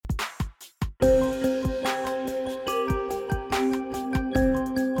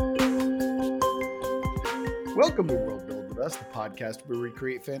Welcome to World Build With Us, the podcast where we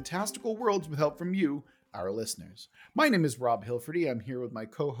create fantastical worlds with help from you, our listeners. My name is Rob Hilferty. I'm here with my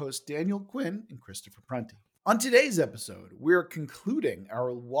co-hosts Daniel Quinn and Christopher Prunty. On today's episode, we're concluding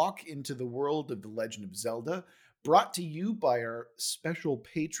our walk into the world of The Legend of Zelda, brought to you by our special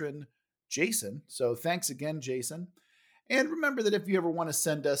patron, Jason. So thanks again, Jason. And remember that if you ever want to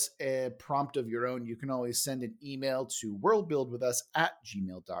send us a prompt of your own, you can always send an email to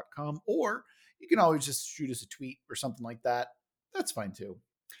worldbuildwithus@gmail.com, or you can always just shoot us a tweet or something like that. That's fine too.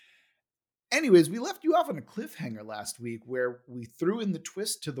 Anyways, we left you off on a cliffhanger last week where we threw in the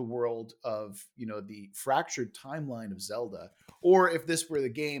twist to the world of, the fractured timeline of Zelda. Or if this were the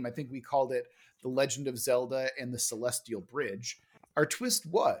game, I think we called it The Legend of Zelda and the Celestial Bridge. Our twist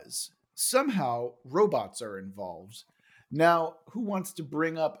was somehow robots are involved. Now, who wants to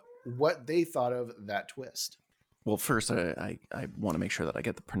bring up what they thought of that twist? Well, first, I want to make sure that I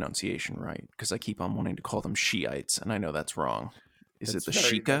get the pronunciation right, because I keep on wanting to call them Shiites, and I know that's wrong. Is it the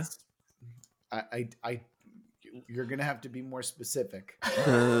Sheikah? You're going to have to be more specific.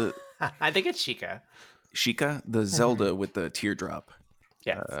 I think it's Sheikah. Sheikah? The Zelda with the teardrop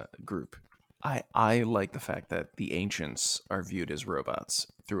group. I like the fact that the ancients are viewed as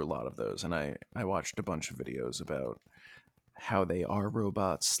robots through a lot of those, and I watched a bunch of videos about how they are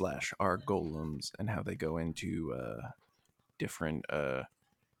robots / are golems, and how they go into different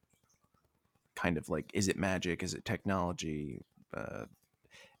kind of like, is it magic, is it technology,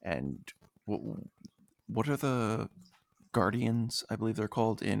 and what are the guardians, I believe they're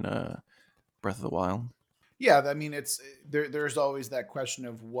called, in Breath of the Wild? Yeah, I mean, it's there's always that question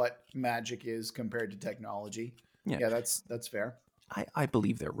of what magic is compared to technology. Yeah, that's fair. I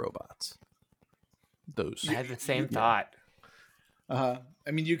believe they're robots. Those. I had the same thought. I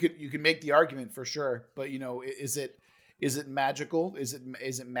mean, you could make the argument for sure, but is it magical? Is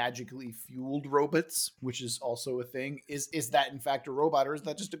it magically fueled robots, which is also a thing? Is that in fact a robot, or is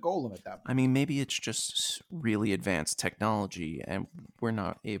that just a golem at that point? I mean, maybe it's just really advanced technology, and we're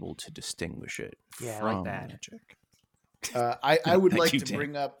not able to distinguish it from magic. I would like to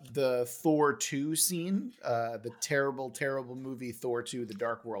bring up the Thor 2 scene, the terrible, terrible movie Thor 2: The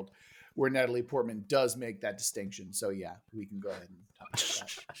Dark World, where Natalie Portman does make that distinction. So yeah, we can go ahead and talk about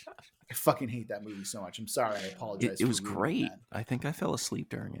that. I fucking hate that movie so much. I'm sorry. I apologize. It was great. I think I fell asleep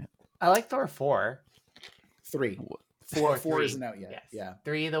during it. I like Thor 4. 3. 4 isn't out yet. Yes. Yeah.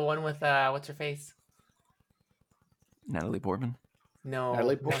 3, the one with what's her face? Natalie Portman? No.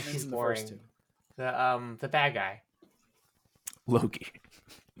 Natalie Portman she's in the boring. first two. The bad guy. Loki.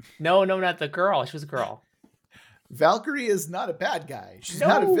 No, not the girl. She was a girl. Valkyrie is not a bad guy. She's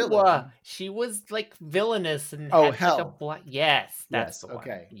not a villain. She was like villainous and had Hell. Yes, that's the one.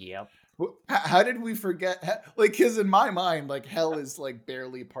 Okay. Yep. How did we forget? Like, because in my mind, like, Hell is like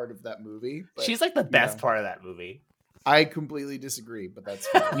barely part of that movie. But, she's like the best part of that movie. I completely disagree, but that's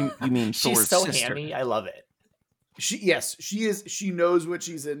fine. You mean she's Thor's so sister? hammy? I love it. She is. She knows what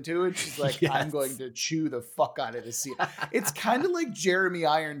she's into, and she's like, yes. I'm going to chew the fuck out of this scene. It's kind of like Jeremy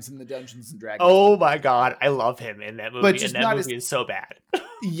Irons in the Dungeons and Dragons. Oh my god, I love him in that movie. But just and that movie is so bad.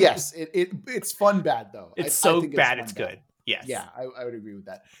 Yes, it's fun bad though. It's so bad, it's good. Yes. Yeah, I would agree with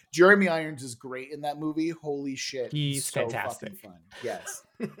that. Jeremy Irons is great in that movie. Holy shit, he's so fantastic. Fucking fun. Yes.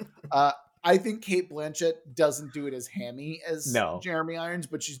 I think Cate Blanchett doesn't do it as hammy as Jeremy Irons,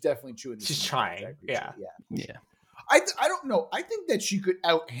 but she's definitely chewing. She's trying. Yeah. I don't know. I think that she could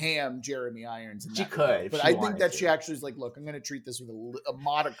out-ham Jeremy Irons. She could, but I think that she actually is like, look, I'm going to treat this with a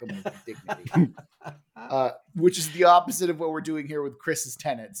modicum of dignity, which is the opposite of what we're doing here with Chris's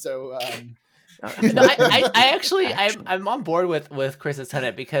Tenet. So, no, I'm on board with Chris's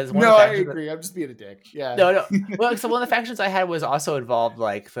Tenet because I agree. I'm just being a dick. Yeah. No. Well, so one of the factions I had was also involved.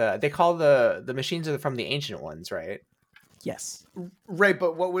 Like they call the machines are from the ancient ones, right? Yes. Right,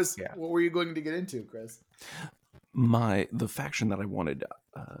 but what were you going to get into, Chris? The faction that I wanted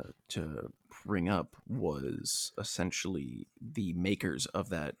to bring up was essentially the makers of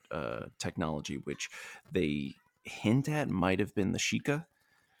that technology, which they hint at might have been the Sheikah,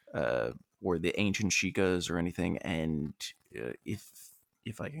 or the ancient Sheikahs or anything. And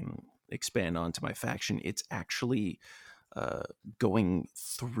if I can expand onto my faction, it's actually going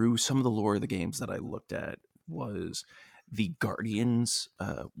through some of the lore of the games that I looked at was the Guardians,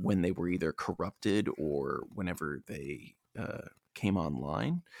 when they were either corrupted or whenever they came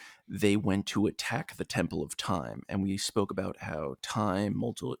online, they went to attack the Temple of Time. And we spoke about how time,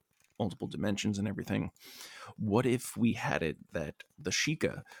 multiple dimensions and everything. What if we had it that the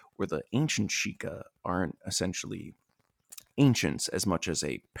Sheikah or the ancient Sheikah aren't essentially ancients as much as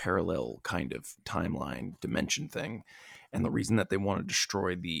a parallel kind of timeline dimension thing? And the reason that they want to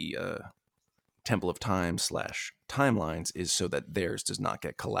destroy the Temple of Time / timelines is so that theirs does not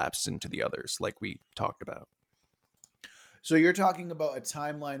get collapsed into the others, like we talked about. So you're talking about a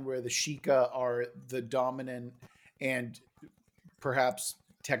timeline where the Sheikah are the dominant and perhaps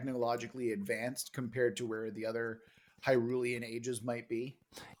technologically advanced compared to where the other Hyrulean ages might be.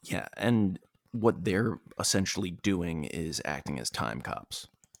 Yeah, and what they're essentially doing is acting as time cops.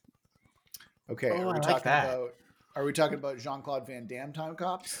 Okay, Oh, are I we like talking that. about? Are we talking about Jean-Claude Van Damme time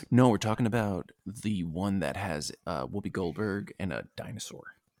cops? No, we're talking about the one that has Whoopi Goldberg and a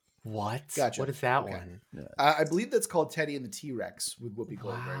dinosaur. What? Gotcha. What is that Okay. one? I believe that's called Teddy and the T-Rex with Whoopi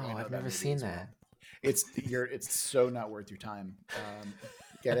Goldberg. I Wow, know I've that never movie seen as well. that. It's so not worth your time.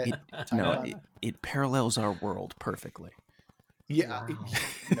 Get it? Time No, time? it parallels our world perfectly. Yeah. Wow.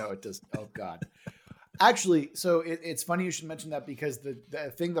 No, it does. Oh God. Actually, so it's funny you should mention that because the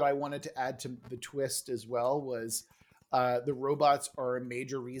thing that I wanted to add to the twist as well was the robots are a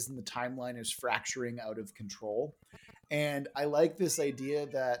major reason the timeline is fracturing out of control. And I like this idea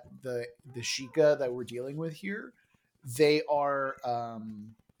that the Sheikah that we're dealing with here, they are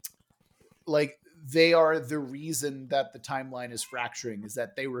they are the reason that the timeline is fracturing, is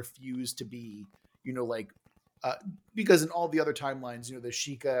that they refuse to be, because in all the other timelines, the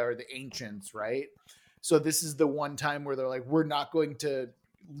Sheikah are the ancients, right? So this is the one time where they're like, we're not going to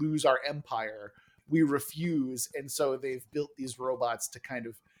lose our empire. We refuse. And so they've built these robots to kind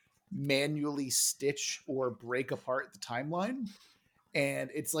of manually stitch or break apart the timeline. And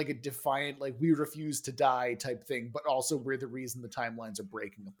it's like a defiant, like, we refuse to die type thing, but also we're the reason the timelines are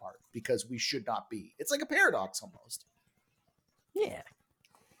breaking apart because we should not be. It's like a paradox almost. Yeah.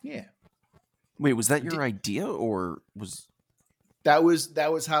 Yeah. Wait, was that your idea, or was that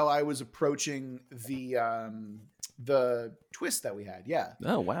was how I was approaching the twist that we had? Yeah.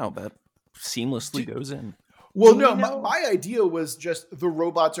 Oh wow, that seamlessly goes in. Well, Do no, we know- my idea was just the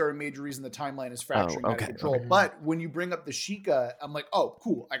robots are a major reason the timeline is fracturing out of okay, control. okay. But when you bring up the Sheikah, I'm like, oh,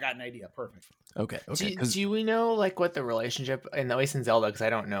 cool, I got an idea. Perfect. Okay, Do we know like what the relationship, and at least in Zelda, because I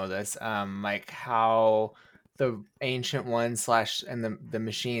don't know this, like how the ancient ones / and the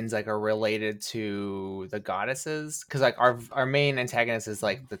machines like are related to the goddesses? Because like our main antagonist is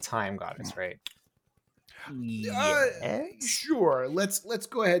like the time goddess, right? Sure. Let's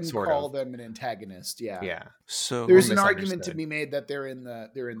go ahead and Sort call of. them an antagonist. Yeah. Yeah. So There's Or an argument to misunderstood. be made that they're in the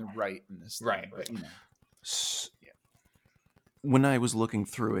right in this thing, Right, but, when I was looking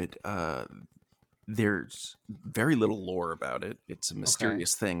through it, there's very little lore about it. It's a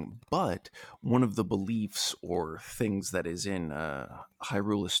mysterious thing, but one of the beliefs or things that is in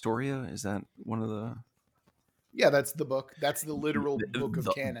Hyrule Historia, is that one of the Yeah, that's the book. That's the literal book of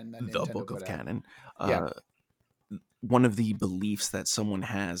canon. That the Nintendo book of put out. canon? Yeah. One of the beliefs that someone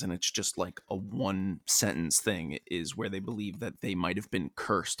has, and it's just like a one sentence thing, is where they believe that they might have been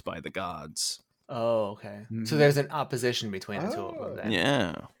cursed by the gods. Oh, okay. Mhm. So there's an opposition between the two of them. Then.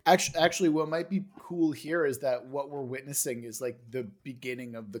 Yeah. Actually, what might be cool here is that what we're witnessing is like the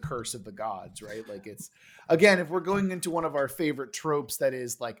beginning of the curse of the gods, right? Like, it's, again, if we're going into one of our favorite tropes that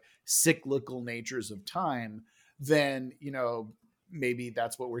is like cyclical natures of time, then maybe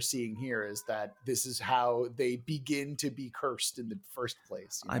that's what we're seeing here, is that this is how they begin to be cursed in the first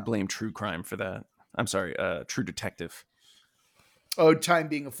place. I blame True Crime for that. I'm sorry, True Detective. Oh, time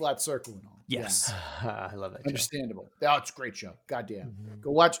being a flat circle and all. Yes. I love that. Yeah. Show. Understandable. Oh, it's a great show. Goddamn. Mhm.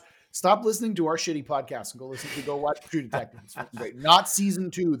 Go watch. Stop listening to our shitty podcast and go watch True Detective. It's fucking great. Not season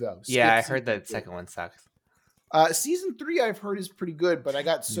 2 though. Yeah, I Skip heard that season 2. second one sucks. Season 3 I've heard is pretty good, but I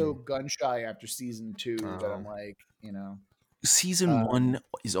got so gun shy after season 2 that I'm like, Season 1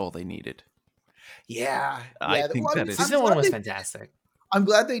 is all they needed. yeah. I think that is- Season one was fantastic. I'm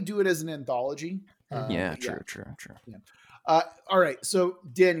glad they do it as an anthology. Yeah, but true. All right. So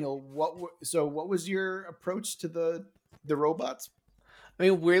Daniel, what was your approach to the robots? I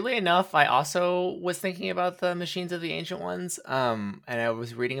mean, weirdly enough, I also was thinking about the machines of the ancient ones, and I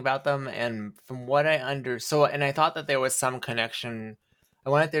was reading about them, and from what I and I thought that there was some connection. I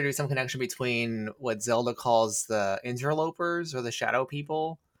wanted there to be some connection between what Zelda calls the interlopers or the shadow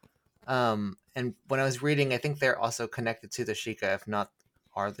people, and when I was reading, I think they're also connected to the Sheikah, if not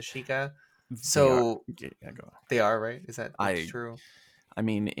are the Sheikah. So yeah, go on. they are, right? Is that true? I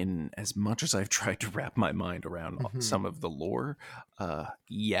mean, in as much as I've tried to wrap my mind around some of the lore,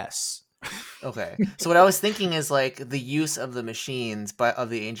 yes. Okay. So what I was thinking is like the use of the machines of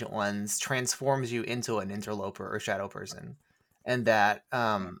the ancient ones transforms you into an interloper or shadow person. And that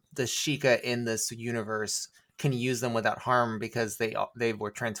the Sheikah in this universe can use them without harm because they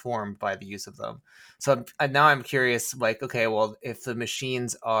were transformed by the use of them. So now I'm curious, like, okay, well, if the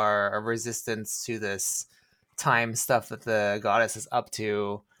machines are a resistance to this time stuff that the goddess is up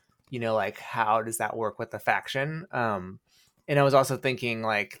to, like how does that work with the faction? And I was also thinking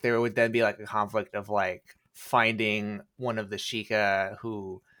like there would then be like a conflict of like finding one of the Sheikah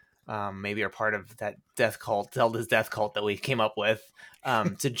who maybe are part of that death cult, Zelda's death cult that we came up with,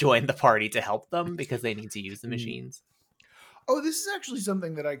 to join the party to help them because they need to use the machines. Oh, this is actually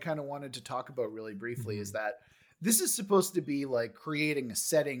something that I kind of wanted to talk about really briefly, is that this is supposed to be like creating a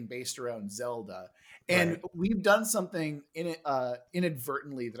setting based around Zelda. And we've done something in it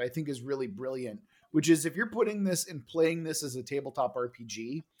inadvertently that I think is really brilliant, which is if you're putting this and playing this as a tabletop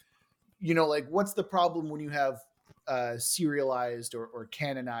RPG, like what's the problem when you have serialized or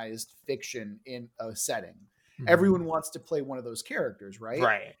canonized fiction in a setting? Everyone wants to play one of those characters, right?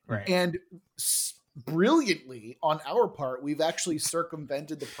 Right. And brilliantly on our part, we've actually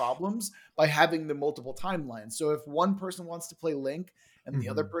circumvented the problems by having the multiple timelines. So if one person wants to play Link and the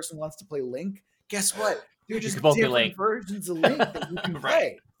other person wants to play Link, guess what? They're just different versions of Link that you can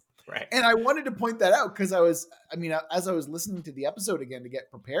play. Right. And I wanted to point that out because as I was listening to the episode again to get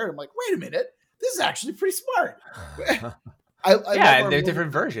prepared, I'm like, wait a minute, this is actually pretty smart. And they're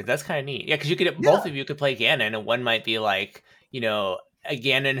different versions. That's kind of neat. Yeah, because both of you could play Ganon, and one might be like, a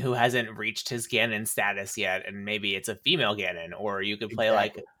Ganon who hasn't reached his Ganon status yet, and maybe it's a female Ganon, or you could play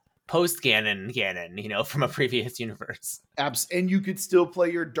like post Ganon, from a previous universe. And you could still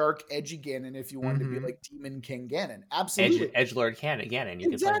play your dark, edgy Ganon if you wanted to be like Demon King Ganon. Absolutely, Edgelord Ganon. You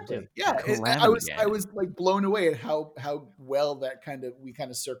could play him too. Yeah, I was like blown away at how well that we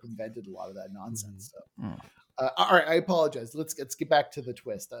kind of circumvented a lot of that nonsense. So. All right, I apologize. Let's get back to the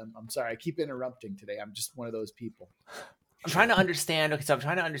twist. I'm sorry, I keep interrupting today. I'm just one of those people. I'm trying to understand. Okay, so I'm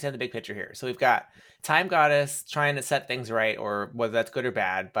trying to understand the big picture here. So we've got Time Goddess trying to set things right, or whether that's good or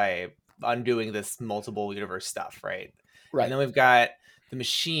bad, by undoing this multiple universe stuff, right? Right. And then we've got the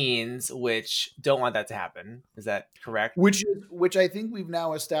machines, which don't want that to happen. Is that correct? Which I think we've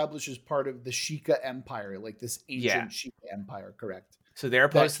now established as part of the Sheikah Empire, like this ancient Sheikah Empire, correct? So they're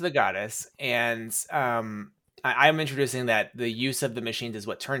opposed to the goddess, and I'm introducing that the use of the machines is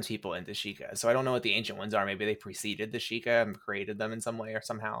what turns people into Sheikah. So I don't know what the ancient ones are. Maybe they preceded the Sheikah and created them in some way or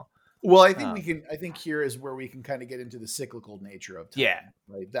somehow. Well, I think I think here is where we can kind of get into the cyclical nature of time. Yeah.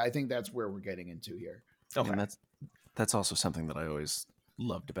 Right. I think that's where we're getting into here. Okay. And that's also something that I always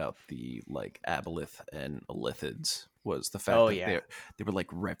loved about the like Aboleth and Illithids was the fact that they were like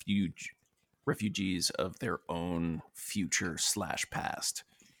refugees of their own future / past.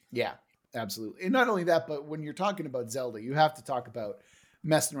 Yeah. Absolutely. And not only that, but when you're talking about Zelda, you have to talk about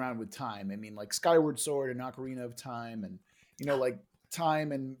messing around with time. I mean, like Skyward Sword and Ocarina of Time, and like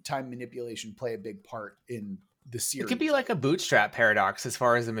time and time manipulation play a big part in the series. It could be like a bootstrap paradox as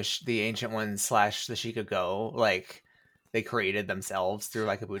far as the ancient ones / the Sheikah go. Like they created themselves through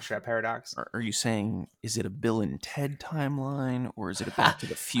like a bootstrap paradox. Are you saying, is it a Bill and Ted timeline, or is it a Back to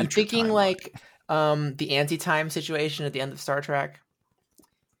the Future? I'm thinking timeline? like the anti-time situation at the end of Star Trek.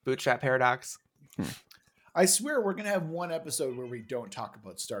 Bootstrap paradox. I swear we're gonna have one episode where we don't talk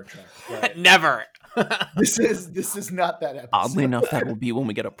about Star Trek. Right? Never. This is not that episode. Oddly enough, that will be when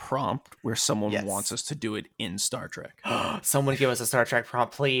we get a prompt where someone wants us to do it in Star Trek. Someone give us a Star Trek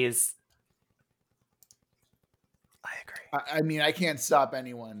prompt, please. I agree. I mean, I can't stop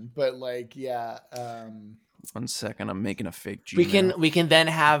anyone, but like, 1 second, I'm making a fake Gmail. We can then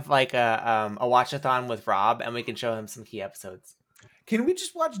have like a watch-a-thon with Rob, and we can show him some key episodes. Can we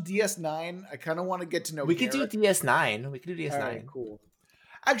just watch DS9? I kind of want to get to know. We could do DS9. We could do DS9. All right, cool.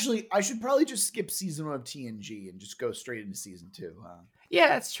 Actually, I should probably just skip season 1 of TNG and just go straight into season 2. Yeah,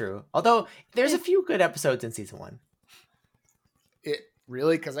 that's true. Although there's a few good episodes in season 1. It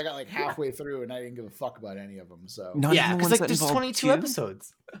really? Because I got like halfway through and I didn't give a fuck about any of them. So because like there's 22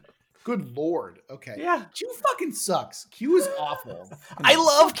 episodes. Good Lord. Okay. Yeah. Q fucking sucks. Q is awful. I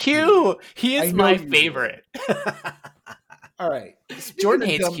love Q. He is my favorite. All right. Jordan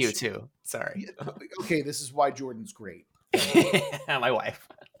hates Q too. Sorry. Okay, this is why Jordan's great. My wife.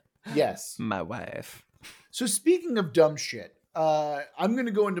 Yes. My wife. So speaking of dumb shit, I'm going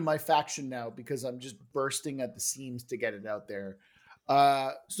to go into my faction now because I'm just bursting at the seams to get it out there.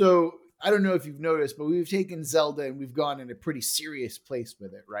 So I don't know if you've noticed, but we've taken Zelda and we've gone in a pretty serious place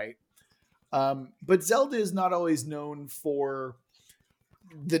with it, right? But Zelda is not always known for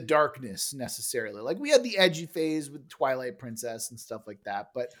the darkness necessarily. Like we had the edgy phase with Twilight Princess and stuff like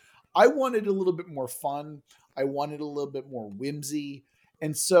that, but I wanted a little bit more fun. I wanted a little bit more whimsy.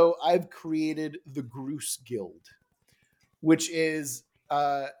 And so I've created the Groose Guild, which is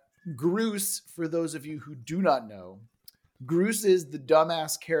Groose, for those of you who do not know. Groose is the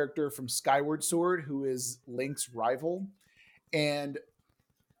dumbass character from Skyward Sword who is Link's rival. And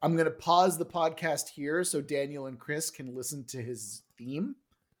I'm going to pause the podcast here so Daniel and Chris can listen to his theme.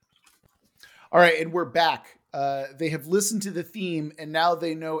 All right, and we're back. They have listened to the theme, and now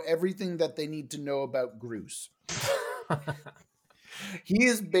they know everything that they need to know about Groose. He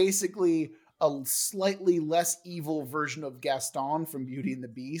is basically a slightly less evil version of Gaston from Beauty and the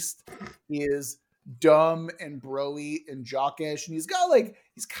Beast. He is dumb and broy and jockish, and he's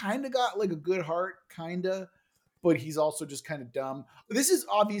kind of got like a good heart, but he's also just kind of dumb. This is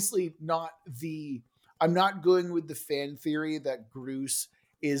obviously not I'm not going with the fan theory that Groose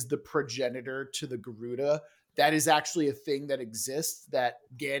is the progenitor to the Garuda. That is actually a thing that exists, that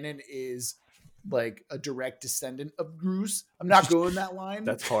Ganon is like a direct descendant of Groose. I'm not going that line.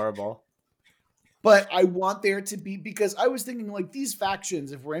 That's horrible. But I want there to be, because I was thinking like these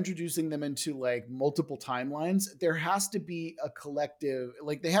factions, if we're introducing them into like multiple timelines, there has to be a collective,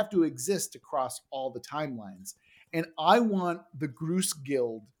 like they have to exist across all the timelines. And I want the Groose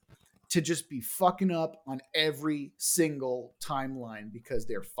Guild to just be fucking up on every single timeline because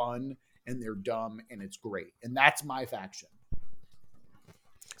they're fun and they're dumb and it's great. And that's my faction.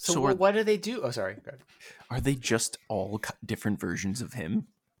 So what do they do? Oh, sorry. Go ahead. Are they just all different versions of him?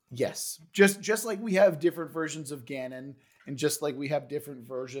 Yes. Just like we have different versions of Ganon, and just like we have different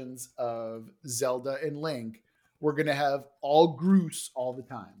versions of Zelda and Link, we're going to have all Groose all the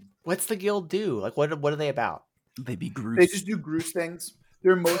time. What's the guild do? Like, what are they about? They be Groose. They just do Groose things.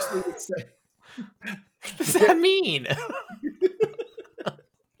 They're mostly... What does that mean?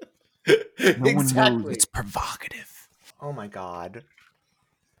 No one knows. It's provocative. Oh my god.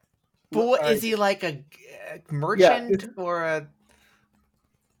 But what, is he like a merchant or a...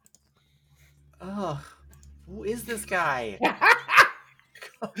 Oh, who is this guy?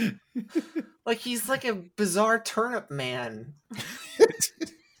 Like he's like a bizarre turnip man.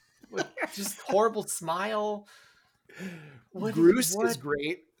 With just horrible smile. Groose is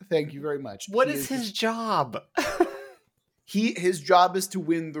great. Thank you very much. What is his job? His job is to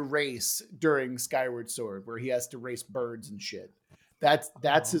win the race during Skyward Sword, where he has to race birds and shit.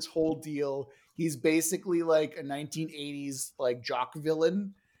 That's his whole deal. He's basically like a 1980s like jock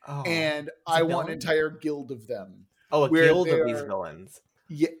villain. Oh, and I want an entire guild of them. Oh, a guild of these villains.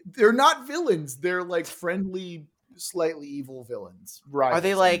 Yeah, they're not villains. They're like friendly, slightly evil villains. Right? Are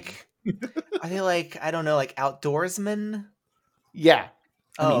they like? I don't know, like outdoorsmen? Yeah.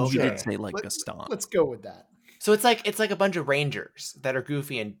 I mean, you did say like Gaston. Let's go with that. So it's like a bunch of rangers that are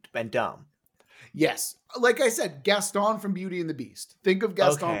goofy and dumb. Yes. Like I said, Gaston from Beauty and the Beast. Think of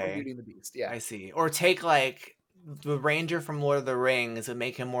Gaston from Beauty and the Beast. Yeah. I see. Or take like the ranger from Lord of the Rings and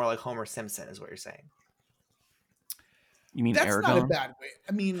make him more like Homer Simpson is what you're saying. You mean that's Aragorn? Not a bad way.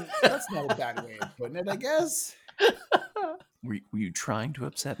 I mean, that's not a bad way of putting it, I guess. Were you trying to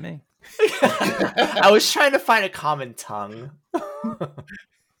upset me? I was trying to find a common tongue.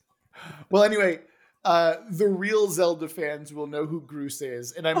 Well, anyway, the real Zelda fans will know who Groose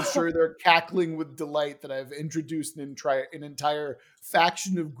is, and I'm sure they're cackling with delight that I've introduced an entire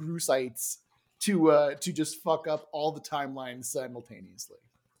faction of Grooseites to just fuck up all the timelines simultaneously.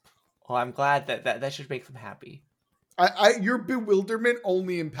 Well, I'm glad that should make them happy. Your bewilderment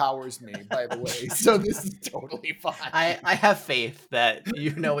only empowers me, by the way, so this is totally fine. I have faith that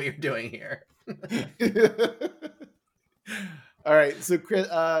you know what you're doing here. All right, so Chris,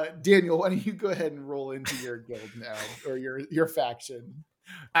 Daniel, why don't you go ahead and roll into your guild now, or your faction?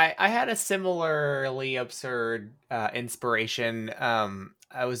 I had a similarly absurd inspiration.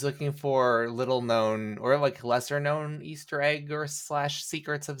 I was looking for little known or like lesser known Easter egg or /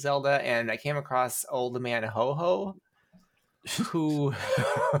 secrets of Zelda, and I came across Old Man Ho-Ho, who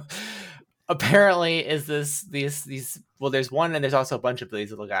apparently is these well, there's one and there's also a bunch of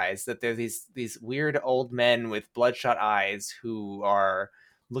these little guys that they're these weird old men with bloodshot eyes who are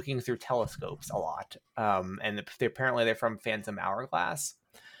looking through telescopes a lot, and they're from Phantom Hourglass.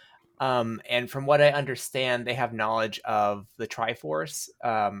 And from what I understand, they have knowledge of the Triforce.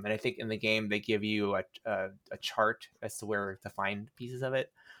 And I think in the game, they give you a chart as to where to find pieces of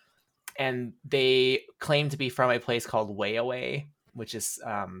it. And they claim to be from a place called Way Away, which is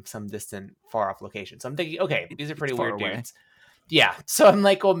some distant, far off location. So I'm thinking, okay, these are pretty weird dudes. Yeah. So I'm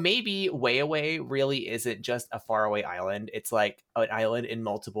like, well, maybe Way Away really isn't just a faraway island. It's like an island in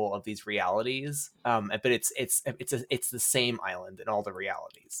multiple of these realities. But it's the same island in all the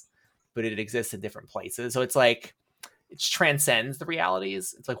realities, but it exists in different places. So it's like, it transcends the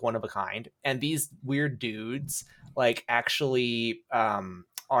realities. It's like one of a kind. And these weird dudes like actually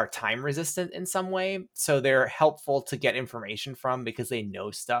are time resistant in some way. So they're helpful to get information from because they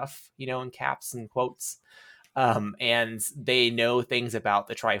know stuff, in caps and quotes. And they know things about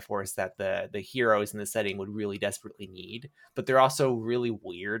the Triforce that the heroes in the setting would really desperately need, but they're also really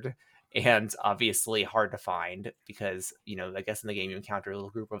weird and obviously hard to find because, I guess in the game you encounter a little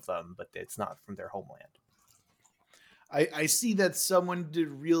group of them, but it's not from their homeland. I see that someone did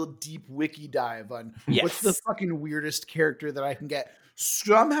real deep wiki dive on what's the Yes. fucking weirdest character that I can get.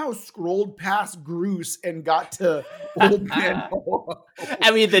 Somehow scrolled past Groose and got to Old Man Ho-Ho.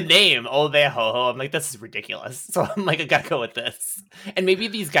 I mean, the name Old Man Ho-Ho, I'm like, this is ridiculous. So I'm like, I gotta go with this. And maybe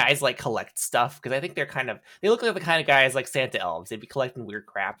these guys like collect stuff because I think they look like the kind of guys like Santa elves. They'd be collecting weird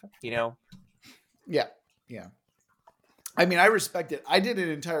crap, Yeah. I mean, I respect it. I did an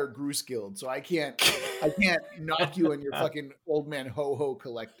entire Groose guild, so I can't knock you on your fucking Old Man Ho-Ho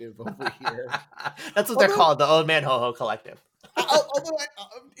collective over here. That's what they're called, the Old Man Ho-Ho collective.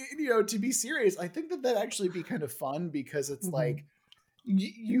 Although, to be serious, I think that'd actually be kind of fun because it's like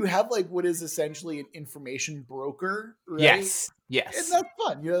you have like what is essentially an information broker, right? Yes. And that's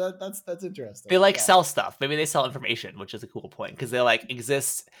fun. That's interesting. They sell stuff. Maybe they sell information, which is a cool point because they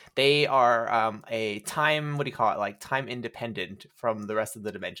exist. They are a time. What do you call it? Like time independent from the rest of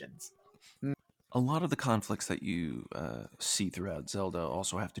the dimensions. A lot of the conflicts that you see throughout Zelda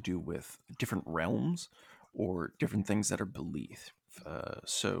also have to do with different realms or different things that are beneath.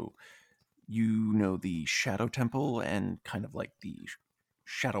 So the Shadow Temple and kind of like the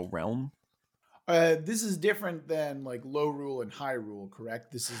Shadow Realm. This is different than like Low Rule and High Rule,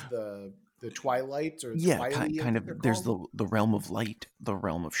 correct? This is the Twilights or kind of. There's the Realm of Light, the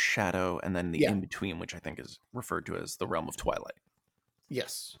Realm of Shadow, and then the in between, which I think is referred to as the Realm of Twilight.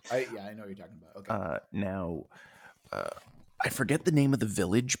 Yes, I know what you're talking about. Okay. Now, I forget the name of the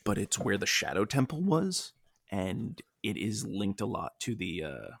village, but it's where the Shadow Temple was, and it is linked a lot to the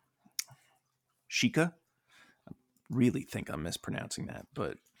Sheikah. I really think I'm mispronouncing that,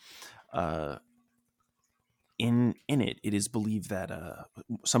 but in it is believed that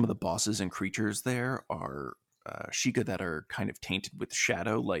some of the bosses and creatures there are Sheikah that are kind of tainted with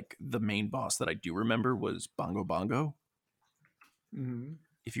shadow. Like the main boss that I do remember was Bongo Bongo. Mm-hmm.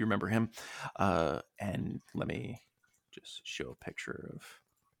 If you remember him. And let me just show a picture of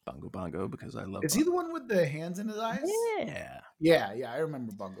Bongo Bongo because I love. Is he the one with the hands in his eyes? Yeah. I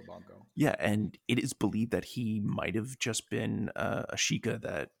remember Bongo Bongo. Yeah, and it is believed that he might have just been a Sheikah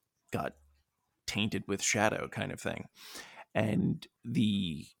that got tainted with shadow, kind of thing. And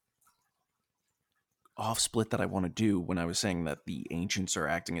the off split that I want to do when I was saying that the ancients are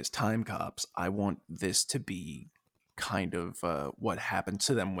acting as time cops, I want this to be kind of what happened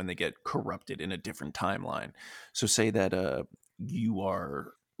to them when they get corrupted in a different timeline. So say that you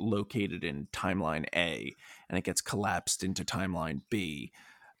are located in timeline A and it gets collapsed into timeline B,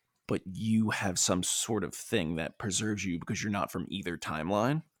 but you have some sort of thing that preserves you because you're not from either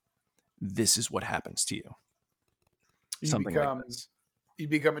timeline. This is what happens to you. Something like this. You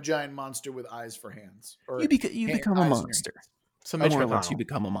become a giant monster with eyes for hands. Or you become a monster. So More or less, you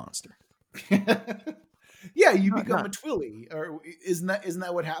become a monster. Yeah, you become a Twilly, or isn't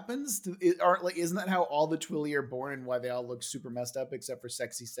that what happens? Isn't that how all the Twilly are born and why they all look super messed up except for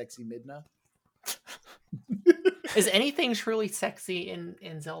sexy Midna? Is anything truly sexy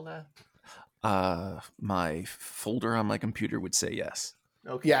in Zelda? My folder on my computer would say yes.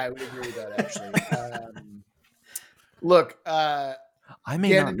 Okay. Yeah, I would agree with that actually. Look, I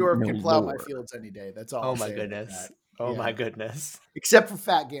may Ganondorf can plow my fields any day. That's all. Oh my goodness. My goodness. Except for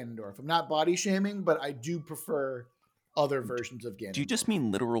Fat Ganondorf. I'm not body shaming, but I do prefer other versions of Ganondorf. Do you just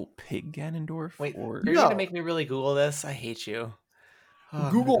mean literal pig Ganondorf? Wait, you're going to make me really Google this? I hate you.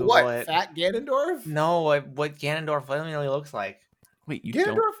 Google what? Fat Ganondorf? No, what Ganondorf really looks like. Wait,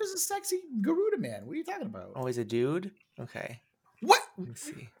 Ganondorf is a sexy Garuda man. What are you talking about? Oh, he's a dude? Okay. What? Let's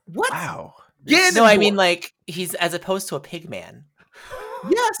see. What? Wow. Ganondorf. No, I mean like he's as opposed to a pig man.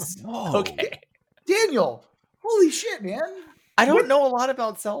 Yes. Whoa. Okay. Daniel. Holy shit, man. I don't know a lot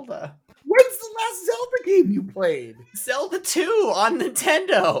about Zelda. When's the last Zelda game you played? Zelda 2 on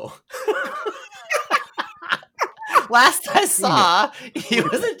Nintendo. Last I saw, he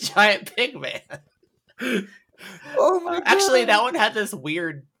was a giant pig man. Oh my god. Actually, that one had this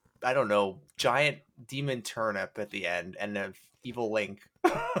weird, I don't know, giant demon turnip at the end and an evil Link.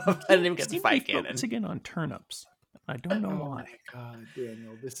 I didn't even get to fight Ganon. Once again on turnips. I don't know why. Oh my god,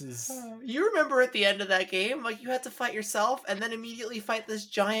 Daniel, this is... You remember at the end of that game, like you had to fight yourself and then immediately fight this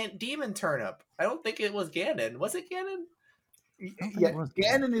giant demon turnip. I don't think it was Ganon. Was it Ganon? Yeah,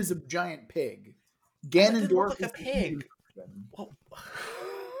 Ganon is a giant pig. Ganondorf is a pig. All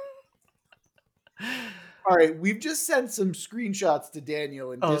right, we've just sent some screenshots to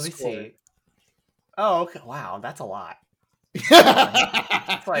Daniel in Discord. Let me see. Oh, okay. Wow, that's a lot.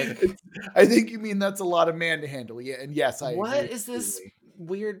 I think you mean that's a lot of man to handle. Yeah, and yes, I. What is this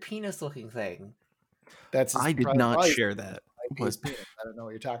weird penis-looking thing? That's I did not share that. Ace Penis. I don't know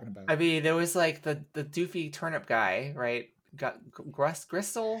what you're talking about. I mean, there was like the doofy turnip guy, right? Got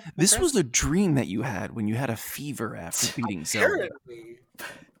Gristle. This was a dream that you had when you had a fever after beating Zelda. Apparently.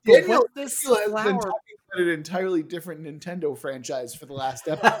 But Daniel what's this has been flower? talking about an entirely different Nintendo franchise for the last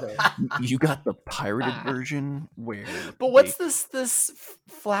episode. You got the pirated version where. But what's this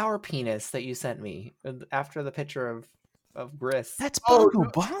flower penis that you sent me after the picture of Gris? That's Oh, Bongo no.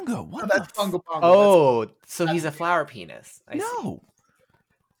 Bongo. What No, the? that's Bongo Bongo. Oh, so he's a flower penis. I see. No.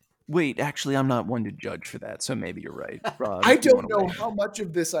 Wait, actually, I'm not one to judge for that, so maybe you're right. Rob, I if you don't wanna know weigh in. how much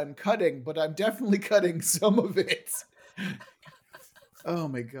of this I'm cutting, but I'm definitely cutting some of it. Oh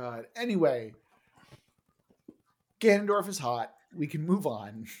my god. Anyway, Ganondorf is hot. We can move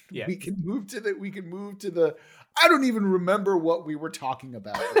on. Yes. We can move to the I don't even remember what we were talking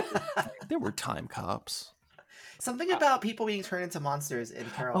about. There were time cops. Something about people being turned into monsters in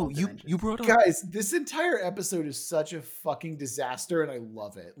parallel Oh, dimensions. you brought up. Guys, this entire episode is such a fucking disaster, and I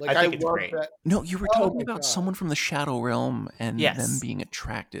love it. Like I think it's love great. that. No, you were Oh talking my about God. someone from the Shadow Realm and them Yes. being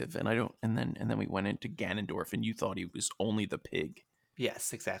attractive, and I don't. And then we went into Ganondorf, and you thought he was only the pig.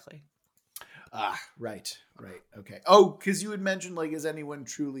 Yes, exactly. Right. Okay. Oh, because you had mentioned like, is anyone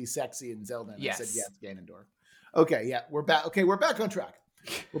truly sexy in Zelda? And I said Yes. yes, Ganondorf. Okay, yeah, we're back. Okay, we're back on track.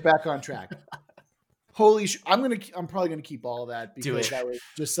 Holy I'm probably gonna keep all of that Do because it. that was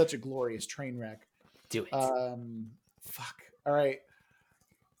just such a glorious train wreck. Do it. Fuck. All right.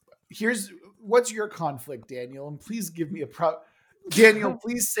 What's your conflict, Daniel? And please give me Daniel,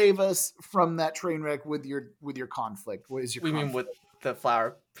 please save us from that train wreck with your conflict. What is your we conflict? mean with the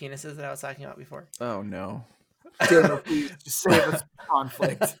flower penises that I was talking about before? Oh no. Daniel, please just save us from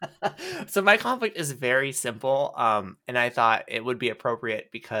conflict. So my conflict is very simple, and I thought it would be appropriate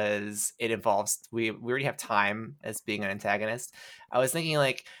because it involves we already have time as being an antagonist. I was thinking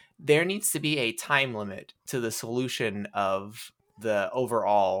like there needs to be a time limit to the solution of the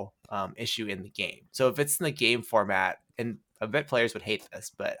overall issue in the game. So if it's in the game format, and I bet players would hate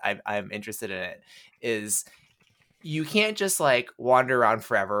this, but I'm interested in it, is you can't just like wander around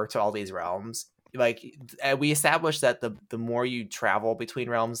forever to all these realms. Like we established that the more you travel between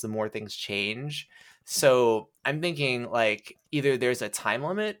realms, the more things change. So I'm thinking like either there's a time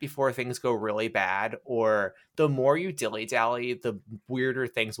limit before things go really bad, or the more you dilly-dally, the weirder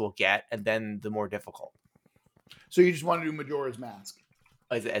things will get, and then the more difficult. So you just want to do Majora's Mask?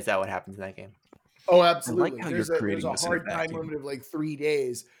 Is that what happens in that game? Oh, absolutely. how There's you're a creating this in a hard time vacuum. limit of like 3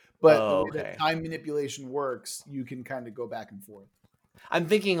 days, but Oh, the way okay. that time manipulation works, you can kind of go back and forth. I'm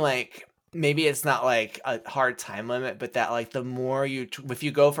thinking like maybe it's not like a hard time limit, but that like the more if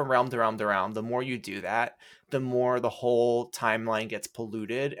you go from realm to realm to realm, the more you do that, the more the whole timeline gets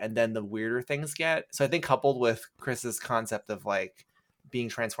polluted, and then the weirder things get. So I think coupled with Chris's concept of like being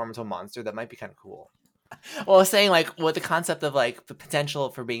transformed into a monster, that might be kind of cool. Well, I was saying like with the concept of like the potential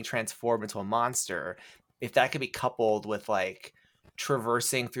for being transformed into a monster, if that could be coupled with like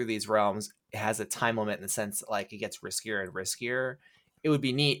traversing through these realms, it has a time limit in the sense that, like it gets riskier and riskier. It would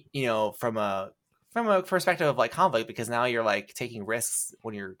be neat, from a perspective of like conflict, because now you're like taking risks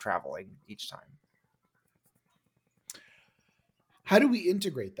when you're traveling each time. How do we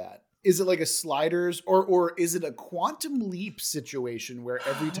integrate that? Is it like a sliders or is it a quantum leap situation where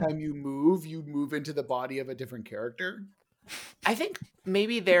every time you move into the body of a different character? I think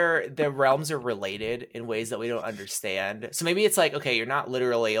maybe the realms are related in ways that we don't understand. So maybe it's like, okay, you're not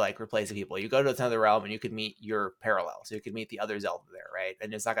literally like replacing people. You go to another realm and you could meet your parallel. So you could meet the other Zelda there, right?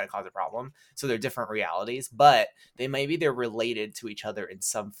 And it's not going to cause a problem. So they're different realities, but they're related to each other in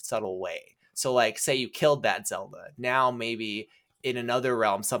some subtle way. So like, say you killed that Zelda. Now maybe in another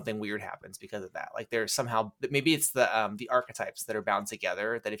realm something weird happens because of that. Like there's somehow, maybe it's the archetypes that are bound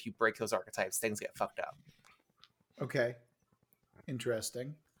together, that if you break those archetypes, things get fucked up. Okay.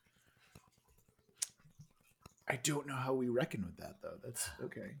 Interesting. I don't know how we reckon with that though. That's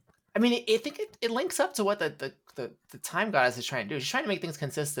okay. I mean, I think it links up to what the time goddess is trying to do. She's trying to make things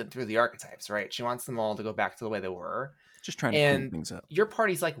consistent through the archetypes, right? She wants them all to go back to the way they were. Just trying to clean things up. Your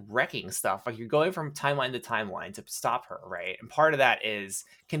party's like wrecking stuff. Like you're going from timeline to timeline to stop her, right? And part of that is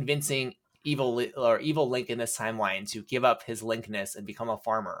convincing evil Link in this timeline to give up his Linkness and become a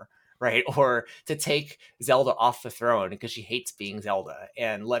farmer, right? Or to take Zelda off the throne because she hates being Zelda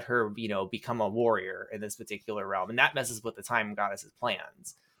and let her, become a warrior in this particular realm. And that messes with the time goddess's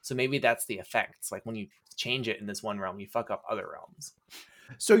plans. So maybe that's the effects. Like when you change it in this one realm, you fuck up other realms.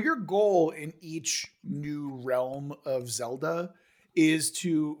 So your goal in each new realm of Zelda is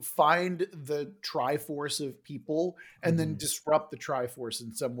to find the Triforce of people and then disrupt the Triforce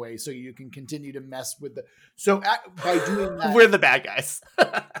in some way, so you can continue to mess with the. So by doing that, we're the bad guys.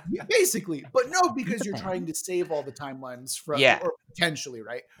 basically, but no, because you're trying to save all the timelines from, or potentially,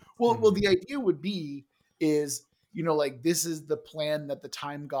 right? Well, the idea would be is, like, this is the plan that the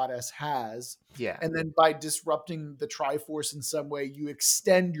time goddess has. Yeah. And then by disrupting the Triforce in some way, you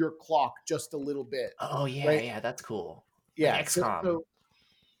extend your clock just a little bit. Oh yeah, right? yeah, that's cool. Yeah. Like XCOM.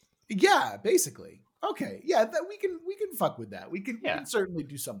 Yeah, basically. Okay. Yeah, that we can fuck with that. We can certainly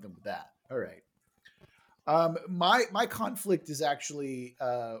do something with that. All right. My conflict is actually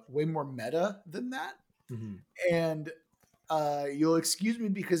way more meta than that. Mm-hmm. And you'll excuse me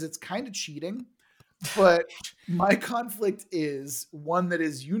because it's kind of cheating, but my conflict is one that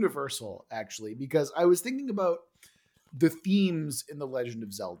is universal, actually, because I was thinking about the themes in The Legend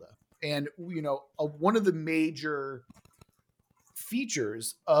of Zelda. And, one of the major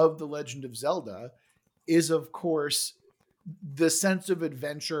features of The Legend of Zelda is, of course, the sense of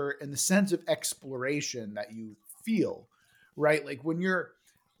adventure and the sense of exploration that you feel, right? Like when you're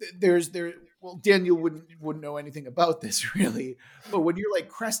well, Daniel wouldn't know anything about this really, but when you're like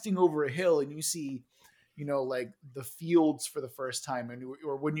cresting over a hill and you see, like the fields for the first time,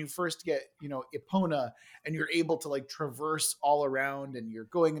 or when you first get, Epona, and you're able to like traverse all around, and you're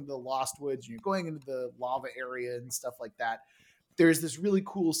going into the Lost Woods, and you're going into the lava area and stuff like that. There's this really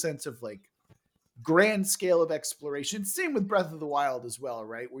cool sense of like grand scale of exploration. Same with Breath of the Wild as well,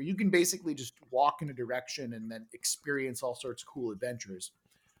 right? Where you can basically just walk in a direction and then experience all sorts of cool adventures.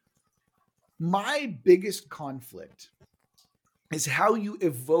 My biggest conflict is how you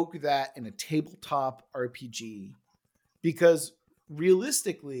evoke that in a tabletop RPG, because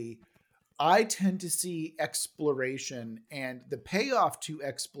realistically, I tend to see exploration and the payoff to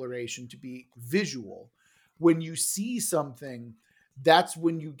exploration to be visual. When you see something, that's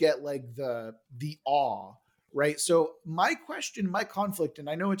when you get like the awe, right? So my conflict, and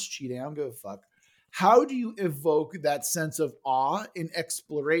I know it's cheating, I don't give a fuck. How do you evoke that sense of awe in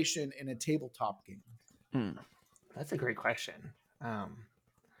exploration in a tabletop game? That's a great question.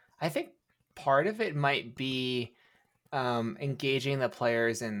 I think part of it might be engaging the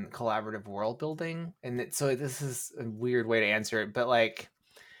players in collaborative world building, and so this is a weird way to answer it, but like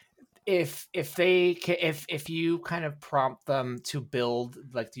if you kind of prompt them to build,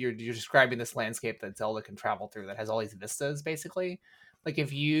 like you're describing this landscape that Zelda can travel through that has all these vistas, basically. Like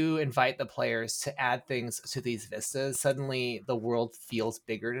if you invite the players to add things to these vistas, suddenly the world feels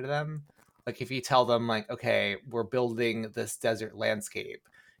bigger to them. Like if you tell them like, okay, we're building this desert landscape,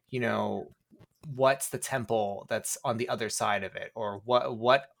 what's the temple that's on the other side of it, or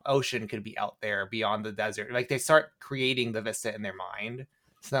what ocean could be out there beyond the desert? Like they start creating the vista in their mind.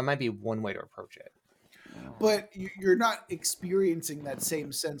 So that might be one way to approach it. But you're not experiencing that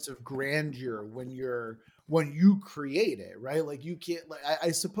same sense of grandeur when you create it, right? Like you can't, like,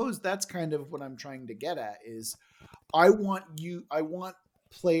 I suppose that's kind of what I'm trying to get at is I want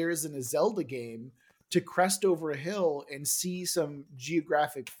players in a Zelda game to crest over a hill and see some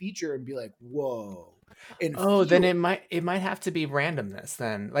geographic feature and be like, whoa. And then it might have to be randomness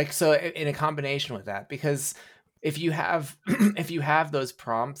then. Like, so in a combination with that, because if you have those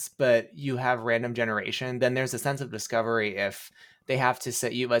prompts, but you have random generation, then there's a sense of discovery. If they have to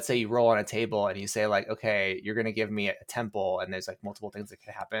say, let's say you roll on a table and you say like, okay, you're going to give me a temple, and there's like multiple things that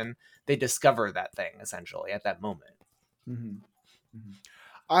could happen. They discover that thing essentially at that moment. Mm-hmm. Mm-hmm.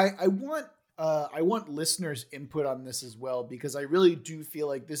 I want listeners' input on this as well, because I really do feel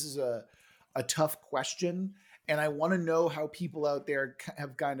like this is a tough question, and I want to know how people out there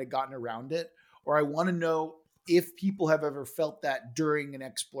have kind of gotten around it, or I want to know if people have ever felt that during an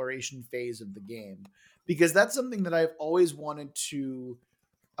exploration phase of the game, because that's something that I've always wanted to.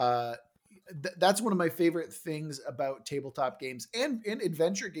 That's one of my favorite things about tabletop games and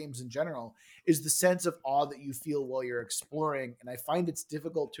adventure games in general is the sense of awe that you feel while you're exploring. And I find it's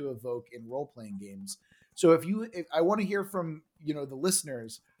difficult to evoke in role-playing games. So if I want to hear from, the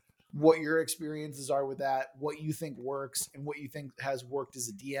listeners, what your experiences are with that, what you think works and what you think has worked as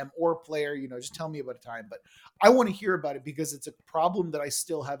a DM or player, just tell me about a time, but I want to hear about it because it's a problem that I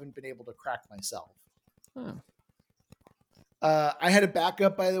still haven't been able to crack myself. Huh. I had a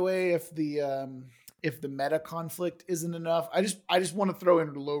backup, by the way, if the meta conflict isn't enough. I just want to throw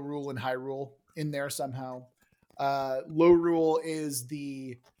in low rule and high rule in there somehow. Low rule is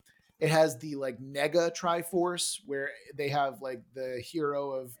it has the like nega Triforce, where they have like the hero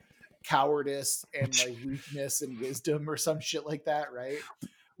of cowardice and like weakness and wisdom or some shit like that, right?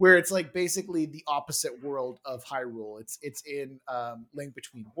 Where it's like basically the opposite world of Hyrule. It's in Link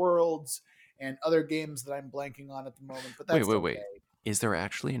Between Worlds. and other games that I'm blanking on at the moment. But Wait, that's wait. Is there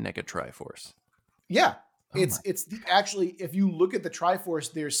actually a Nega Triforce? Yeah. Oh It's actually, if you look at the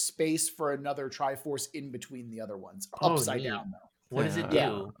Triforce, there's space for another Triforce in between the other ones, upside neat. down though. What does it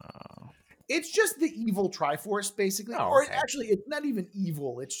do? It's just the evil Triforce, basically. Oh, Or okay. actually, it's not even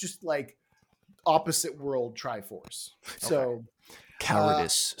evil. It's just like opposite world Triforce. So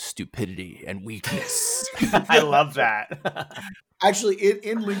cowardice, stupidity, and weakness. I love that. actually,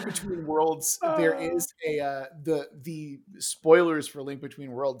 in Link Between Worlds, there is a the spoilers for Link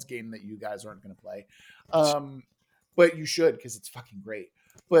Between Worlds game that you guys aren't going to play, but you should because it's fucking great.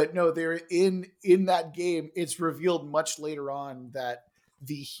 But no, they're in that game. It's revealed much later on that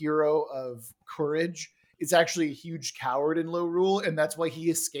the hero of Courage is actually a huge coward in Low Rule, and that's why he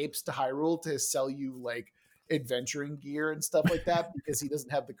escapes to Hyrule to sell you like adventuring gear and stuff like that because he doesn't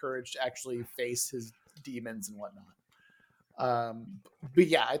have the courage to actually face his demons and whatnot. But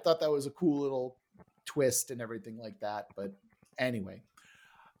yeah, I thought that was a cool little twist and everything like that. But anyway,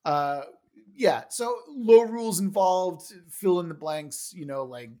 yeah, so Low Rule's involved, fill in the blanks,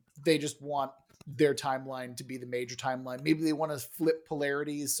 like they just want their timeline to be the major timeline. Maybe they want to flip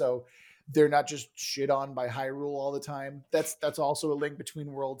polarities so they're not just shit on by Hyrule all the time. That's also a Link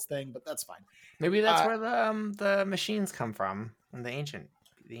Between Worlds thing, but that's fine. Maybe that's where the machines come from, and the ancient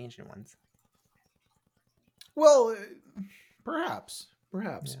ones. Well, perhaps.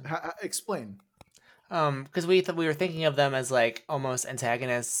 Yeah. Explain. Because we were thinking of them as like almost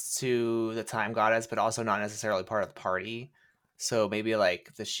antagonists to the Time Goddess, but also not necessarily part of the party. So maybe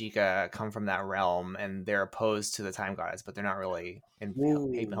like the Sheikah come from that realm, and they're opposed to the Time Goddess, but they're not really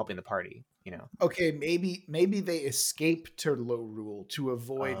helping the party. Okay, maybe they escape to Low Rule to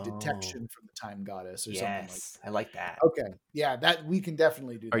avoid detection from the Time Goddess or something like that. I like that. Okay, yeah, that we can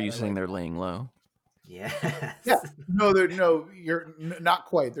definitely do that. Are you saying they're laying low? Yes. Yeah. No, you're not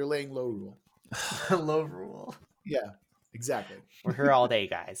quite. They're laying Low Rule. Low Rule. Yeah, exactly. We're here all day,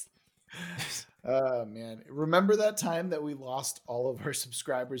 guys. Oh man, remember that time that we lost all of our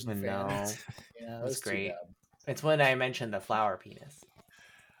subscribers and No. fans? Yeah, That's great. It's when I mentioned the flower penis.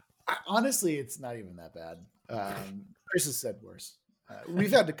 Honestly, it's not even that bad. Chris has said worse.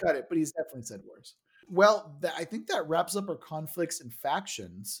 We've had to cut it, but he's definitely said worse. Well, I think that wraps up our conflicts and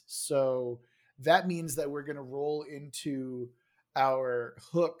factions. So that means that we're going to roll into our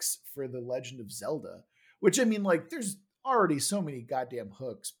hooks for The Legend of Zelda, which I mean, like, there's already so many goddamn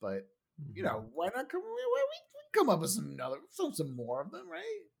hooks, but why not come up with some more of them,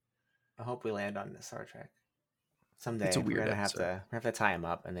 right? I hope we land on the Star Trek someday. It's a weird we're gonna episode. have to tie them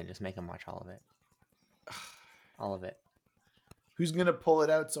up and then just make them watch all of it. All of it. Who's gonna pull it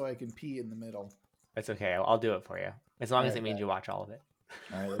out so I can pee in the middle? It's okay. I'll do it for you as long as All it means you watch all of it.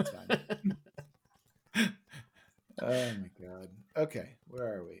 All right, that's fine. Oh my god. Okay,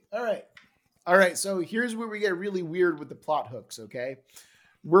 where are we? All right. So here's where we get really weird with the plot hooks. Okay,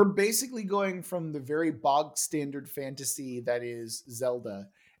 we're basically going from the very bog standard fantasy that is Zelda,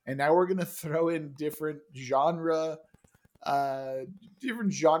 and now we're gonna throw in different genre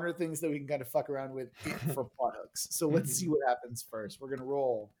things that we can kind of fuck around with for plot hooks. So let's see what happens first. We're gonna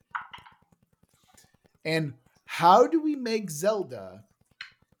roll. And how do we make Zelda?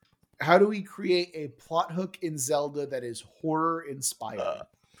 How do we create a plot hook in Zelda that is horror inspired?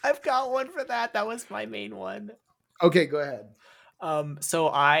 I've got one for that. That was my main one. Okay, go ahead. So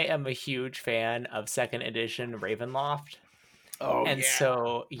I am a huge fan of second edition Ravenloft. Oh, and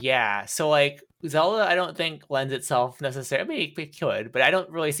yeah. so like Zelda, I don't think lends itself necessarily. I mean, it could, but I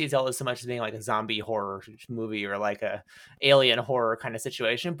don't really see Zelda so much as being like a zombie horror movie or like a alien horror kind of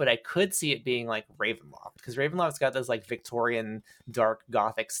situation. But I could see it being like Ravenloft, because Ravenloft's got this like Victorian dark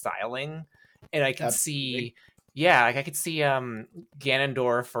gothic styling, and I can see. Yeah, like I could see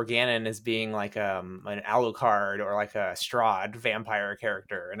Ganondorf or Ganon as being like an Alucard or like a Strahd vampire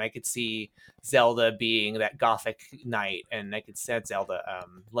character, and I could see Zelda being that gothic knight, and I could see Zelda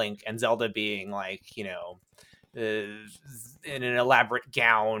Link and Zelda being like in an elaborate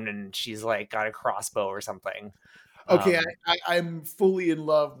gown, and she's like got a crossbow or something. Okay, I'm fully in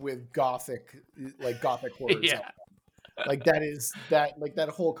love with gothic horror. Yeah. Like that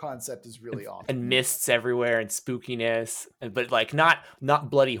whole concept is really awesome. And mists everywhere and spookiness, but like not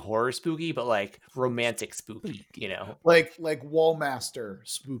bloody horror spooky, but like romantic spooky, Like Wallmaster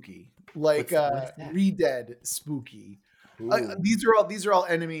spooky, like Redead spooky. These are all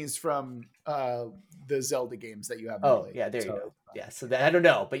enemies from the Zelda games that you have. Oh yeah, there you go. Yeah, so that I don't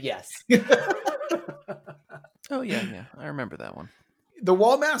know, but yes. Oh yeah, I remember that one. The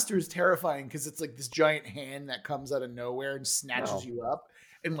Wallmaster is terrifying because it's like this giant hand that comes out of nowhere and snatches you up.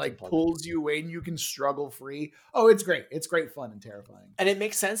 and like Plug. pulls you away and you can struggle free. Oh, it's great. It's great fun and terrifying. And it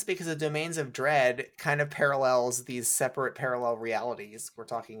makes sense because the Domains of Dread kind of parallels these separate parallel realities we're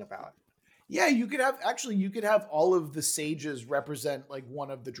talking about. Yeah, you could have all of the sages represent like one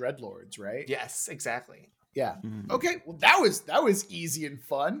of the Dreadlords, right? Yes, exactly. Yeah. Mhm. Okay. Well, that was easy and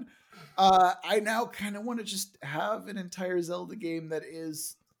fun. I now kind of want to just have an entire Zelda game that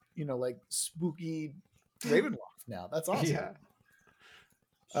is, like spooky Ravenloft now. That's awesome.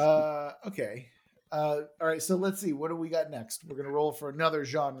 Yeah. Okay. All right. So let's see. What do we got next? We're gonna roll for another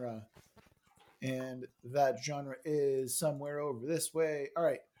genre, and that genre is somewhere over this way. All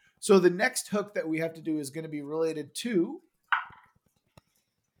right. So the next hook that we have to do is going to be related to.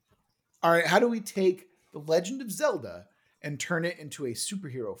 All right. How do we take The Legend of Zelda and turn it into a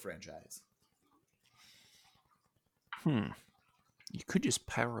superhero franchise? You could just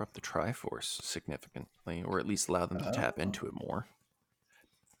power up the Triforce significantly, or at least allow them to tap into it more.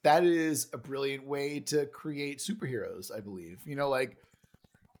 That is a brilliant way to create superheroes, I believe. Like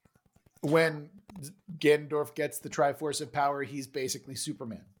when Ganondorf gets the Triforce of Power, he's basically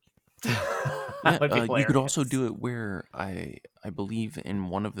Superman. That would be You could hilarious. also do it where I believe in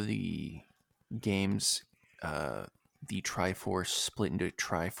one of the games, the Triforce split into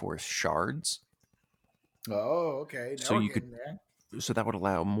Triforce shards. Oh, okay. Now So we're you getting could- there. So that would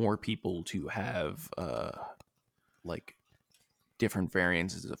allow more people to have like different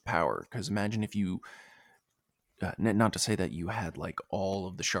variances of power. Because imagine if you, not to say that you had like all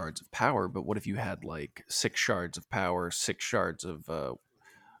of the shards of power, but what if you had like 6 shards of power, 6 shards of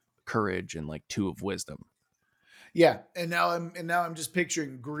courage, and like 2 of wisdom? Yeah, and now I'm just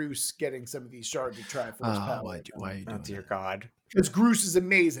picturing Groose getting some of these shards of Triforce power. Why are you Oh doing dear that? God. Because Groose is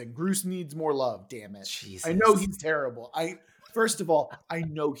amazing. Groose needs more love. Damn it! Jesus. I know he's terrible. First of all, I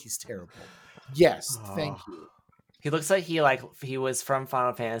know he's terrible. Yes, thank you. He looks like he was from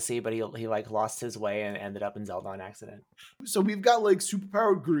Final Fantasy, but he like lost his way and ended up in Zelda on accident. So we've got like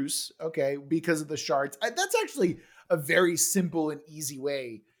superpowered Groose, okay, because of the shards. That's actually a very simple and easy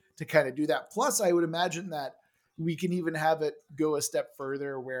way to kind of do that. Plus, I would imagine that we can even have it go a step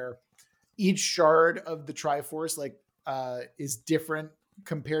further where each shard of the Triforce is different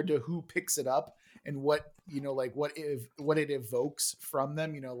compared to who picks it up and what what it evokes from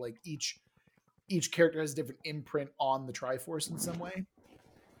them. Like each character has a different imprint on the Triforce in some way.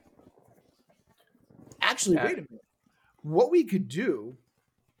 Actually, wait a minute. What we could do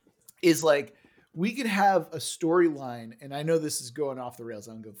is like we could have a storyline, and I know this is going off the rails.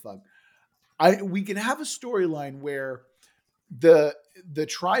 I don't give a fuck. We can have a storyline where the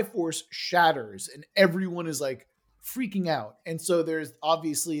Triforce shatters and everyone is like freaking out, and so there's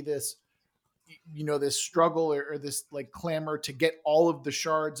obviously this this struggle or this like clamor to get all of the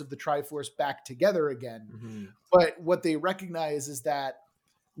shards of the Triforce back together again. Mm-hmm. But what they recognize is that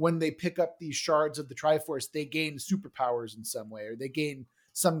when they pick up these shards of the Triforce, they gain superpowers in some way, or they gain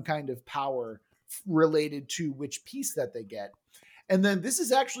some kind of power related to which piece that they get. And then this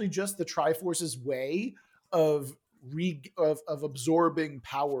is actually just the Triforce's way of absorbing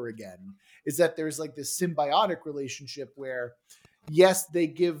power again, is that there's like this symbiotic relationship where yes, they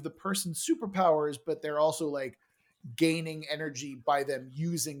give the person superpowers, but they're also like gaining energy by them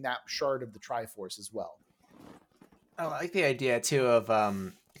using that shard of the Triforce as well. I like the idea too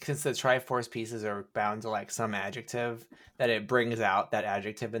of since the Triforce pieces are bound to like some adjective, that it brings out that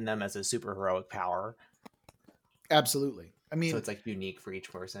adjective in them as a superheroic power. Absolutely. I mean, So it's like unique for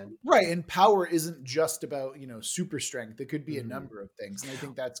each person. right. And power isn't just about, super strength. It could be a Mhm. number of things. And I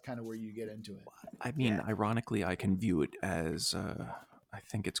think that's kind of where you get into it. I mean, Yeah. ironically, I can view it as I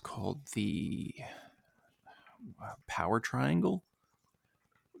think it's called the power triangle,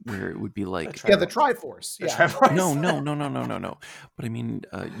 where it would be like Yeah, the Triforce. The Yeah. Triforce. no. But I mean,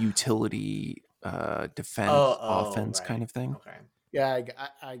 utility, defense, offense, right. kind of thing. Okay. Yeah,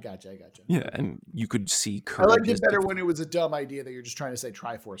 I gotcha. Yeah, and you could see I courage. liked as it better when it was a dumb idea that you're just trying to say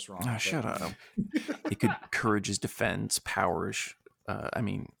Triforce wrong. Oh, but- shut up. It could courage is defense, power is,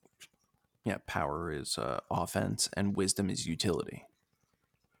 power is offense, and wisdom is utility.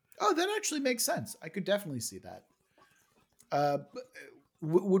 Oh, that actually makes sense. I could definitely see that.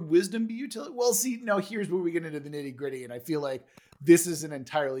 Would wisdom be utility? Well, see, now here's where we get into the nitty gritty, and I feel like this is an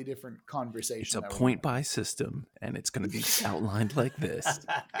entirely different conversation. It's a that we're point by system, and it's going to be outlined like this.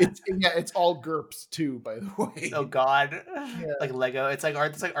 It's all GURPS too, by the way. Oh God. Yeah. Like Lego. It's like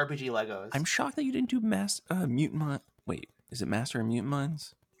RPG Legos. I'm shocked that you didn't do Mutant Mind. Wait, is it Master and Mutant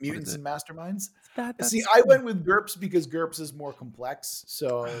Minds? Mutants it? and Masterminds. That's See, I went with GURPS because GURPS is more complex.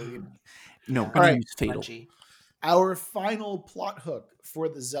 So no. We're Yeah. going Alright. to use Fatal. Punchy. our final plot hook for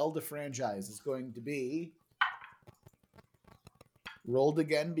the Zelda franchise is going to be Rolled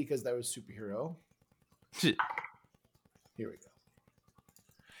again because that was superhero. Here we go.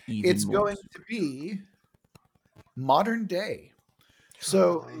 Even It's more going to be modern day.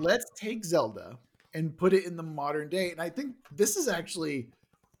 So let's take Zelda and put it in the modern day. And I think this is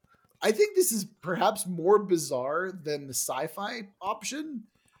perhaps more bizarre than the sci-fi option,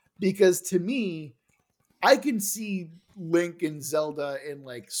 because to me, I can see Link and Zelda in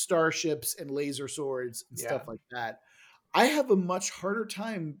like starships and laser swords and stuff like that. I have a much harder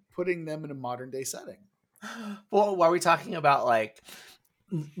time putting them in a modern day setting. Well, are we talking about like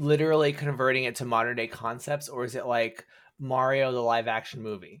literally converting it to modern day concepts, or is it like Mario the live action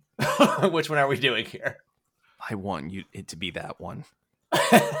movie? Which one are we doing here? I want it to be that one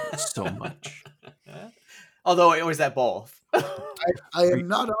so much. Although it was that both. I am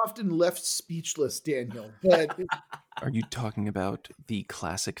not often left speechless, Daniel. But are you talking about the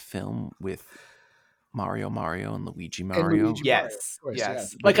classic film with Mario and Luigi Mario? Yes, course,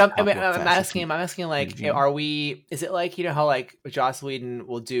 yes. yeah. Like I'm asking, like, regime. are we? Is it like, you know how like Joss Whedon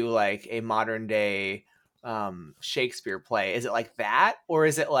will do like a modern day Shakespeare play? Is it like that, or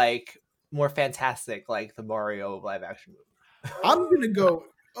is it like more fantastic, like the Mario live action movie? I'm gonna go.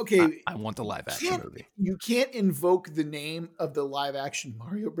 Okay, I want the live action movie. You can't invoke the name of the live action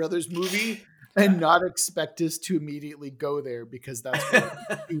Mario Brothers movie and not expect us to immediately go there, because that's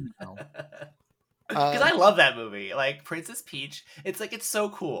what we do now. Because I love that movie, like Princess Peach. It's like, it's so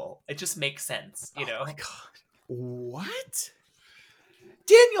cool. It just makes sense, you know. Oh my god! What,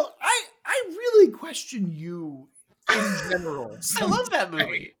 Daniel? I really question you in general. I love that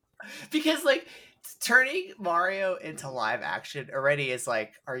movie because like turning Mario into live action already is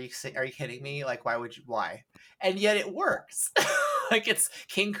like, are you kidding me? Like, why? And yet it works. Like, it's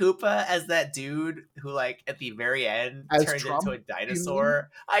King Koopa as that dude who, like, at the very end turns into a dinosaur.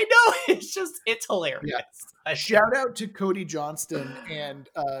 I know, it's hilarious. Yeah. Shout out to Cody Johnston and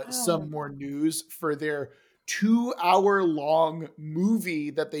Some More News for their 2-hour-long movie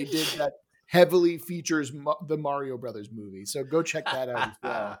that they did that heavily features the Mario Brothers movie. So go check that out as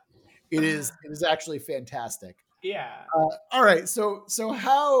well. It is actually fantastic. Yeah. All right. So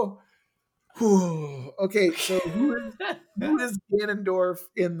how? Okay. So who is Ganondorf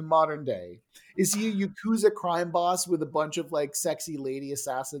in the modern day? Is he a Yakuza crime boss with a bunch of like sexy lady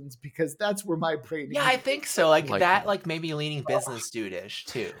assassins? Because that's where my brain. Yeah, I think so. Like that, like maybe leaning business dude-ish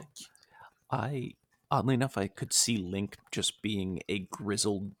too. Oddly enough, I could see Link just being a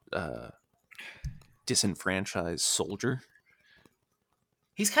grizzled, disenfranchised soldier.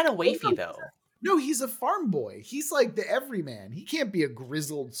 He's kind of wafy though. No, he's a farm boy. He's like the everyman. He can't be a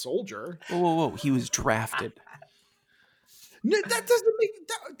grizzled soldier. Whoa! He was drafted. No, that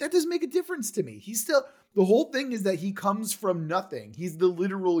doesn't make a difference to me. He's still, the whole thing is that he comes from nothing. He's the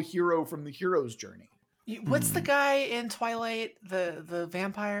literal hero from the hero's journey. What's the guy in Twilight, the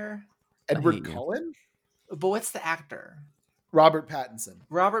vampire? Edward Cullen? But what's the actor? Robert Pattinson.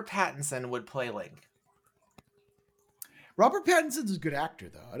 Robert Pattinson would play Link. Robert Pattinson's a good actor,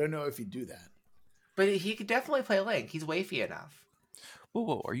 though. I don't know if he'd do that. But he could definitely play Link. He's wafy enough.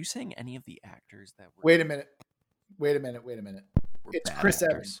 Whoa. Are you saying any of the actors that were... Wait a minute. It's Chris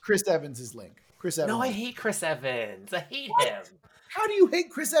Evans. Chris Evans is Link. Chris Evans. No, I hate Chris Evans. I hate him. How do you hate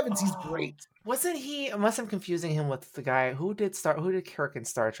Chris Evans? He's great. Wasn't he? Unless I'm confusing him with the guy who did Kirk in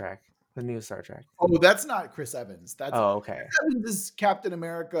Star Trek, the new Star Trek. Oh, that's not Chris Evans. That's okay. Chris Evans is Captain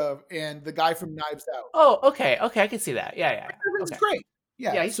America and the guy from Knives Out. Oh, okay. I can see that. Yeah. Chris Evans is great.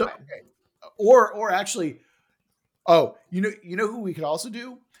 Yeah, he's fine. Okay. Or actually, you know who we could also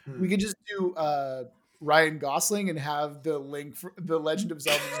do? We could just do Ryan Gosling and have the Link, the Legend of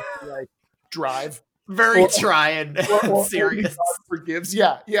Zelda, like Drive. Very trying, serious. Forgives.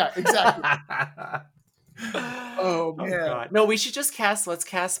 Yeah, exactly. Oh man. God. No, we should just let's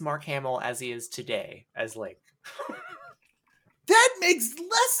cast Mark Hamill as he is today as Link. That makes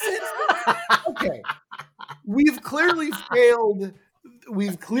less sense. Okay. We've clearly failed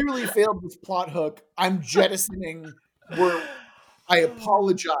this plot hook. I'm jettisoning. I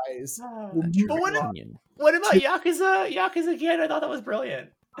apologize. But what about Yakuza? Yakuza again? I thought that was brilliant.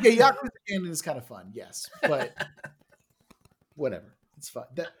 Okay, Yakuza again is kind of fun, yes, but whatever, it's fun.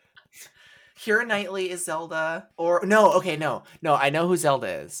 Keira Knightley is Zelda, or no? I know who Zelda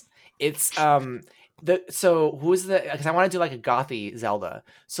is. It's because I want to do like a gothy Zelda.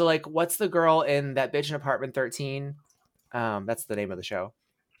 So like, what's the girl in That Bitch in Apartment 13? That's the name of the show.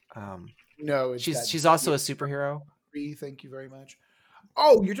 No, she's also a superhero. Thank you very much.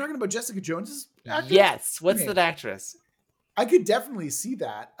 Oh, you're talking about Jessica Jones's actress? Yes. What's that actress? I could definitely see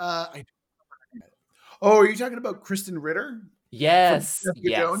that. Are you talking about Kristen Ritter? Yes. Jessica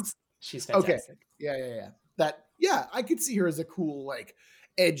Jones? She's fantastic. Okay. Yeah. Yeah, I could see her as a cool, like,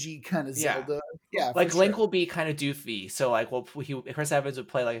 edgy kind of Yeah. Zelda. Yeah, Like for Link sure. will be kind of doofy, so like Chris Evans would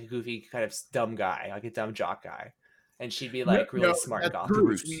play like a goofy kind of dumb guy, like a dumb jock guy, and she'd be like really smart and that's goth.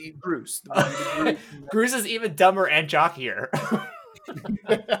 Bruce. Bruce. We need Bruce. We need Bruce. Bruce is even dumber and jockier.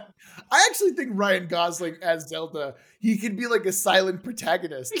 I actually think Ryan Gosling as Zelda, he could be like a silent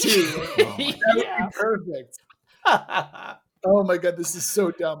protagonist too. Oh my That would Yeah. be perfect. Oh my god, this is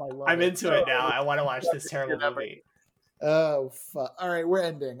so dumb. I love it. I'm into it now. I want to watch this terrible movie. Oh fuck! All right, we're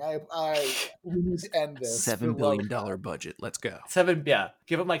ending. We need to end this. $7 billion budget. Let's go.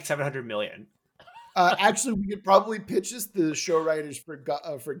 Give him like 700 million. Actually, we could probably pitch this to the show writers for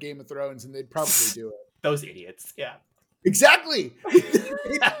Game of Thrones, and they'd probably do it. Those idiots. Yeah. Exactly.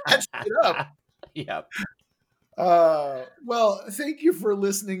 That shit up. Yep. Well, thank you for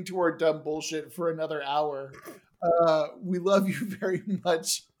listening to our dumb bullshit for another hour. We love you very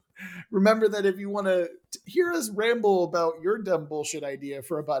much. Remember that if you want to hear us ramble about your dumb bullshit idea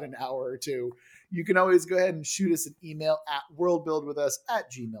for about an hour or two, you can always go ahead and shoot us an email at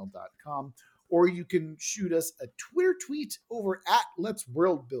worldbuildwithus@gmail.com, or you can shoot us a Twitter tweet over at Let's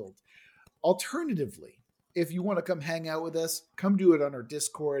World Build. Alternatively, if you want to come hang out with us, come do it on our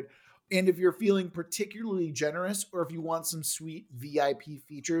Discord. And if you're feeling particularly generous, or if you want some sweet VIP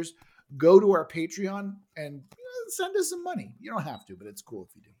features, go to our Patreon and send us some money. You don't have to, but it's cool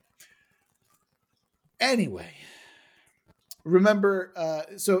if you do. Anyway, remember,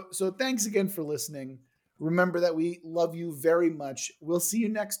 so thanks again for listening. Remember that we love you very much. We'll see you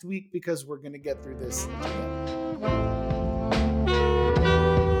next week because we're going to get through this together.